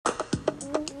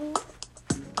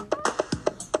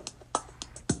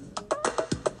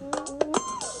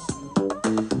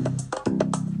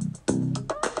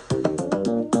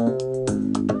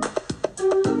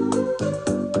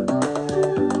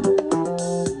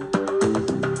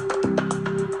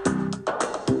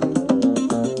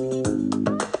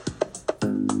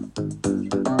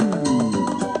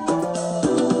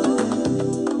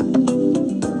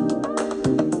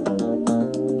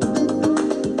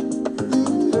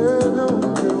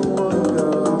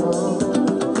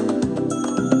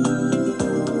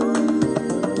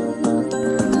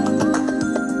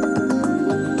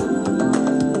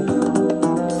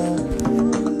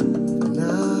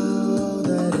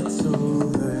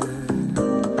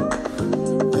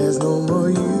no more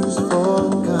use for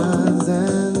guns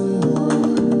and war.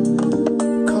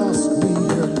 Cost me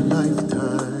a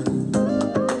lifetime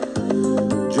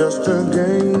just to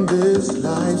gain this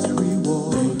life's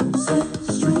reward.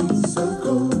 Streets of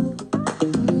gold.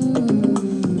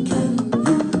 Can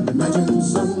you imagine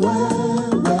somewhere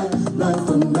where life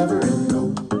will never end? No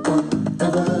one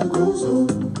ever grows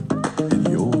old.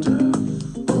 Any older.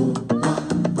 Oh, my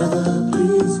brother,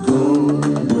 please come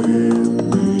with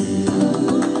me.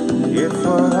 It's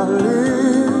what I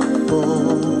live for.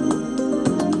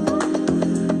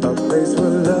 A place where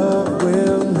love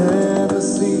will never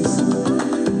cease.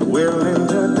 Willing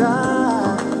to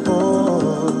die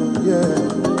for, yeah.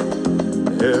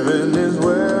 Heaven is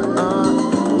where I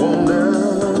won't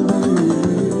ever be.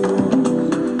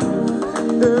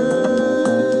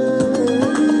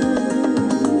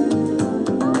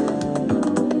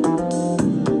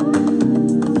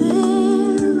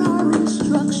 There are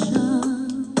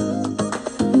instructions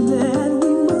that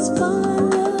we must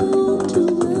follow to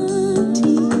a T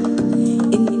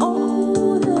in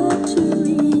order to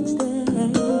reach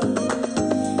there.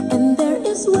 And there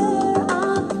is where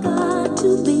I've got to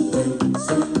be.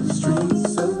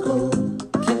 Streets of gold.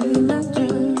 Can you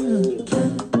imagine? Can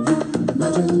you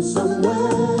imagine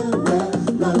somewhere where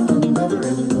life will never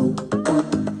end? No one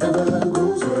ever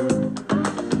grows old.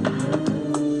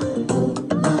 Oh,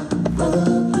 my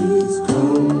brother, please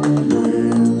come with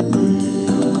me.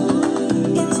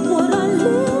 It's what I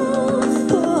live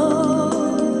for.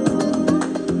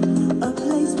 A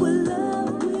place where love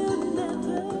will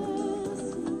never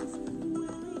cease.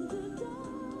 Willing to die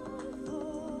for.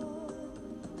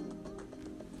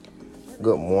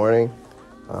 Good morning.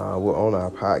 We're on our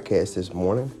podcast this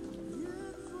morning.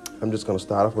 I'm just going to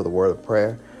start off with a word of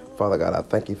prayer. Father God, I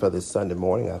thank you for this Sunday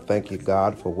morning. I thank you,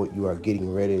 God, for what you are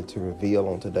getting ready to reveal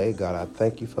on today. God, I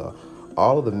thank you for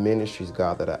all of the ministries,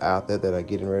 God, that are out there that are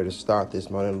getting ready to start this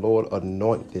morning. Lord,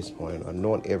 anoint this morning.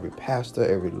 Anoint every pastor,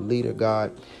 every leader,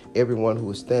 God, everyone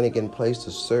who is standing in place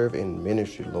to serve in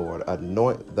ministry, Lord.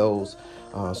 Anoint those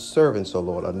servants, oh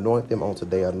Lord. Anoint them on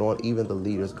today. Anoint even the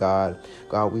leaders, God.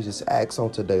 God, we just ask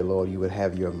on today, Lord, you would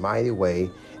have your mighty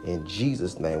way. In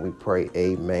Jesus' name we pray,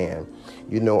 amen.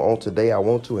 You know, on today, I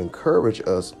want to encourage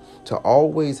us to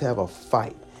always have a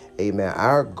fight. Amen.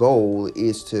 Our goal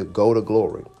is to go to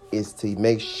glory, is to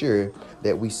make sure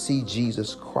that we see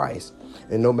Jesus Christ.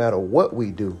 And no matter what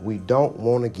we do, we don't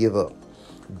want to give up.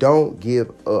 Don't give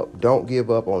up. Don't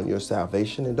give up on your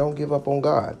salvation, and don't give up on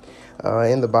God.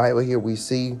 In the Bible here, we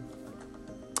see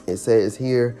it says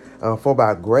here, for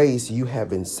by grace you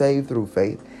have been saved through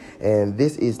faith. And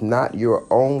this is not your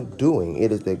own doing.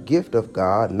 It is the gift of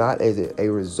God, not as a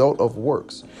result of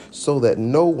works, so that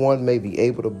no one may be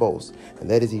able to boast. And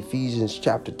that is Ephesians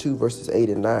chapter 2, verses 8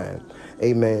 and 9.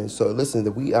 Amen. So listen,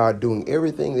 that we are doing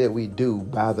everything that we do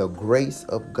by the grace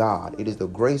of God. It is the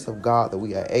grace of God that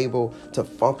we are able to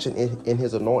function in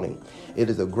his anointing. It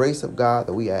is the grace of God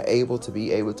that we are able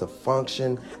to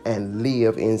function and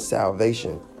live in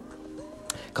salvation.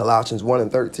 Colossians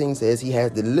 1:13 says he has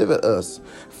delivered us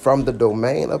from the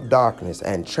domain of darkness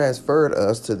and transferred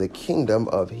us to the kingdom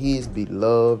of his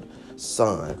beloved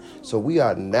Son. So we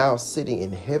are now sitting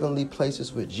in heavenly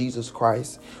places with Jesus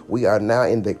Christ. We are now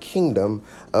in the kingdom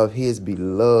of his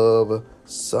beloved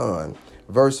Son.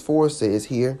 Verse 4 says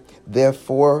here,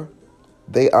 therefore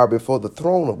they are before the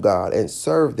throne of God and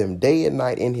serve them day and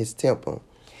night in his temple.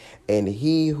 And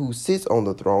he who sits on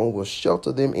the throne will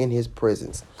shelter them in his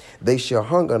presence. They shall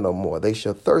hunger no more. They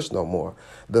shall thirst no more.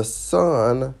 The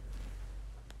sun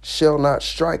shall not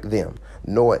strike them,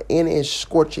 nor any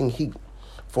scorching heat.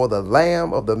 For the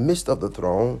Lamb of the midst of the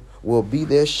throne will be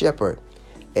their shepherd,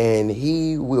 and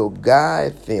he will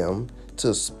guide them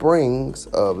to springs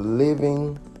of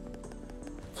living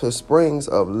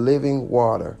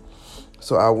water.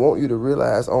 So I want you to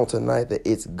realize on tonight that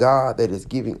it's God that is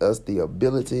giving us the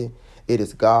ability. It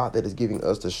is God that is giving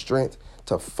us the strength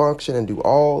to function and do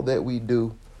all that we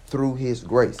do through his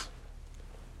grace,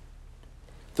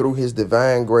 through his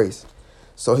divine grace.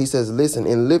 So he says, listen,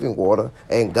 in living water,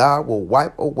 and God will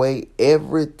wipe away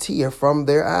every tear from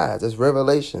their eyes. That's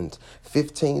Revelations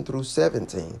 15 through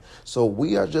 17. So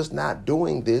we are just not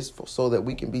doing this so that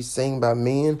we can be seen by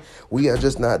men. We are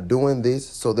just not doing this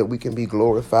so that we can be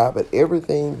glorified. But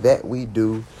everything that we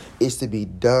do is to be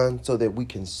done so that we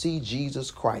can see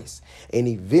Jesus Christ and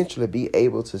eventually be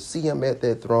able to see him at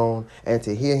that throne and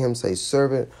to hear him say,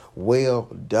 servant, well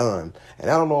done. And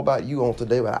I don't know about you on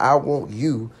today, but I want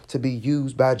you to be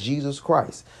used by Jesus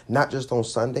Christ, not just on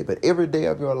Sunday, but every day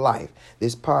of your life.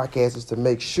 This podcast is to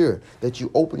make sure that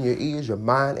you open your ears, your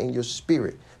mind, and your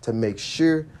spirit to make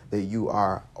sure that you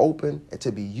are open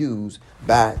to be used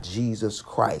by Jesus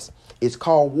Christ. It's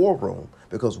called War Room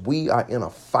because we are in a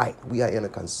fight. We are in a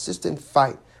consistent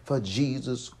fight for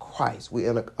Jesus Christ. We're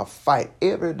in a fight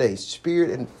every day. Spirit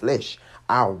and flesh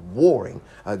are warring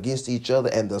against each other,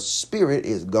 and the spirit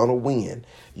is going to win.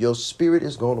 Your spirit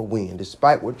is going to win.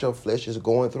 Despite what your flesh is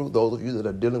going through, those of you that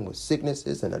are dealing with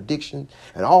sicknesses and addiction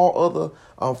and all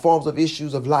other forms of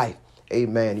issues of life,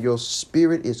 amen, your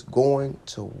spirit is going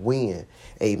to win.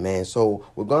 Amen. So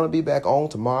we're going to be back on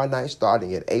tomorrow night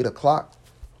starting at 8 o'clock.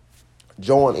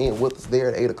 Join in with us there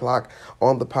at 8 o'clock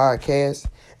on the podcast.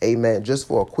 Amen. Just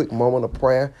for a quick moment of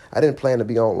prayer. I didn't plan to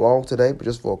be on long today, but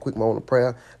just for a quick moment of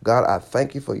prayer. God, I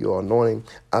thank you for your anointing.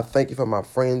 I thank you for my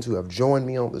friends who have joined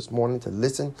me on this morning to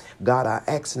listen. God, I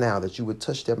ask now that you would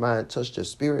touch their mind, touch their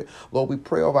spirit. Lord, we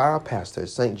pray over our pastor,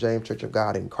 St. James Church of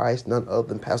God in Christ, none other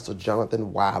than Pastor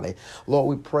Jonathan Wiley.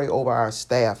 Lord, we pray over our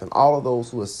staff and all of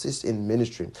those who assist in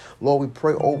ministry. Lord, we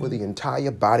pray over the entire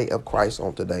body of Christ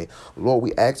on today. Lord,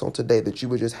 we ask on today that you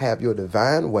would just have your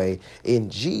divine way.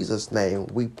 In Jesus' name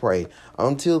we pray.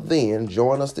 Until then,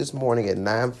 join us this morning at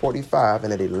 9:45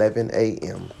 and at 11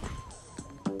 a.m.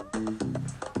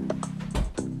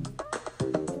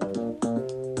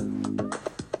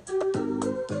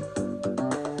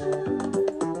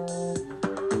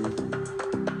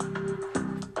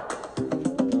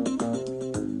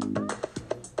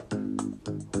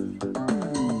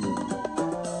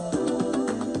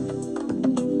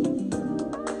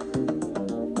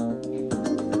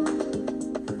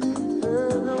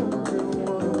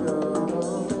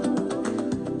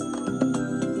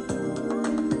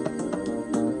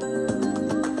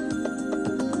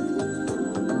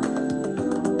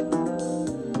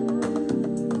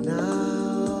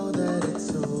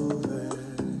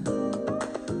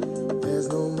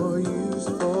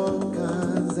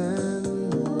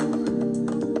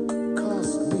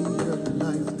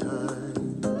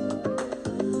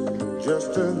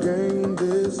 Just to gain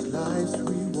this life's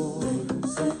reward.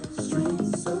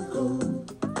 Streets of gold.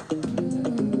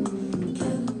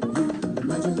 Can you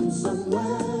imagine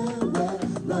somewhere where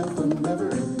life will never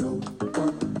end? No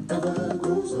one ever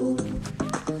grows old.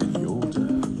 Any older.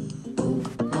 Oh,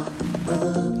 my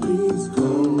brother, please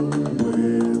come with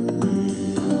me.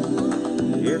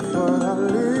 If I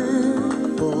live